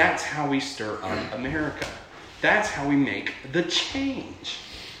wear. And that's how we stir up America. That's how we make the change.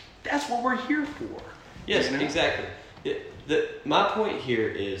 That's what we're here for. Yes, you know? Exactly. My point here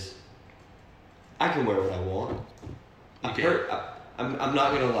is, I can wear what I want. I'm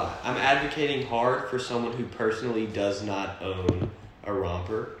not going to lie. I'm advocating hard for someone who personally does not own a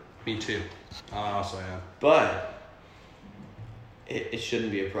romper. Me too. I also am. But it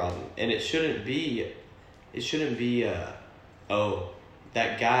shouldn't be a problem, and it shouldn't be oh,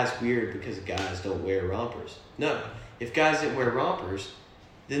 that guy's weird because guys don't wear rompers. No, if guys didn't wear rompers,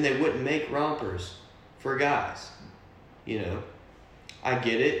 then they wouldn't make rompers for guys. You know, I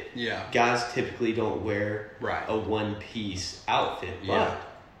get it. Yeah. Guys typically don't wear Right. a one-piece outfit, but Yeah.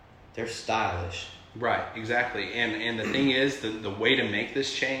 they're stylish. Right, exactly. And the thing is, the way to make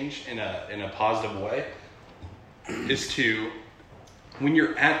this change in a positive way is to, when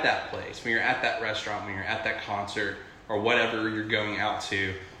you're at that place, when you're at that restaurant, when you're at that concert, or whatever you're going out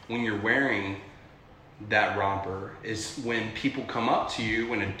to, when you're wearing that romper, is when people come up to you,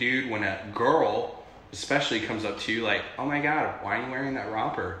 when a girl especially comes up to you like, oh my God, why are you wearing that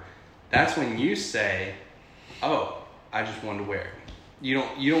romper? That's when you say, oh, I just wanted to wear it. You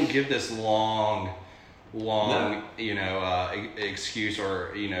don't give this long, No. excuse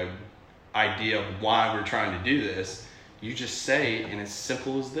or, idea of why we're trying to do this. You just say, and it's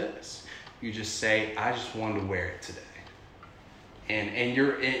simple as this. You just say, I just wanted to wear it today. And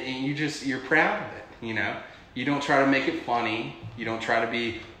you're proud of it, You don't try to make it funny. You don't try to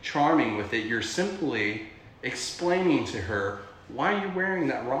be charming with it. You're simply explaining to her why you're wearing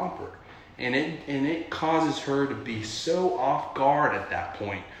that romper. And it causes her to be so off guard at that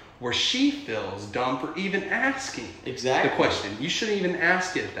point where she feels dumb for even asking Exactly. the question. You shouldn't even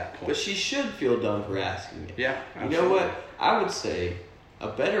ask it at that point. But she should feel dumb for asking it. Yeah, You know what? I would say a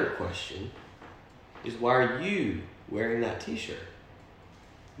better question is, why are you wearing that T-shirt?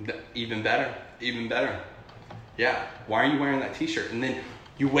 Even better. Yeah. Why are you wearing that T-shirt? And then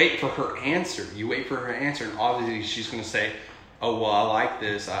you wait for her answer. And obviously she's going to say, oh, well, I like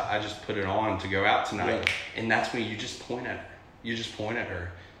this. I just put it on to go out tonight. Yeah. And that's when you just point at her. You just point at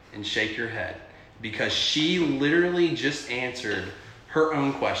her and shake your head. Because she literally just answered her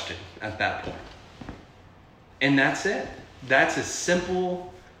own question at that point. And that's it. That's as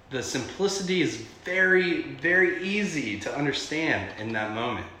simple. The simplicity is very, very easy to understand in that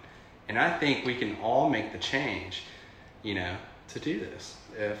moment. And I think we can all make the change, to do this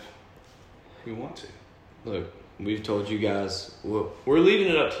if we want to. Look, we've told you guys, we're leaving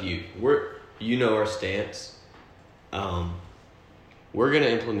it up to you. Our stance. We're going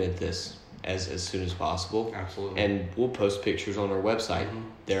to implement this as soon as possible. Absolutely. And we'll post pictures on our website. Mm-hmm.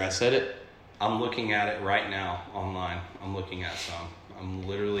 There, I said it. I'm looking at it right now online. I'm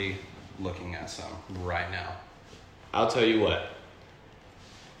literally looking at some right now. I'll tell you what.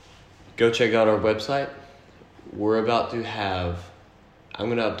 Go check out our website. We're about to have... I'm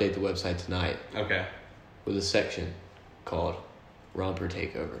going to update the website tonight Okay. with a section called Romper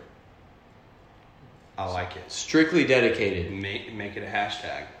Takeover. I like it. Strictly dedicated. Make it a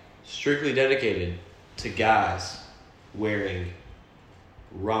hashtag. Strictly dedicated to guys wearing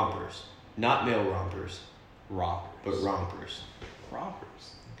rompers. Not male rompers, Rompers. but rompers.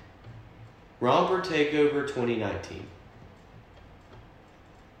 Rompers. Romper Takeover 2019.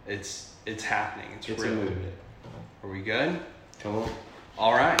 It's happening. It's It's real. a movement. Are we good? Come on.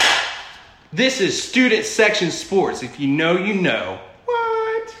 All right. This is Student Section Sports. If you know, you know.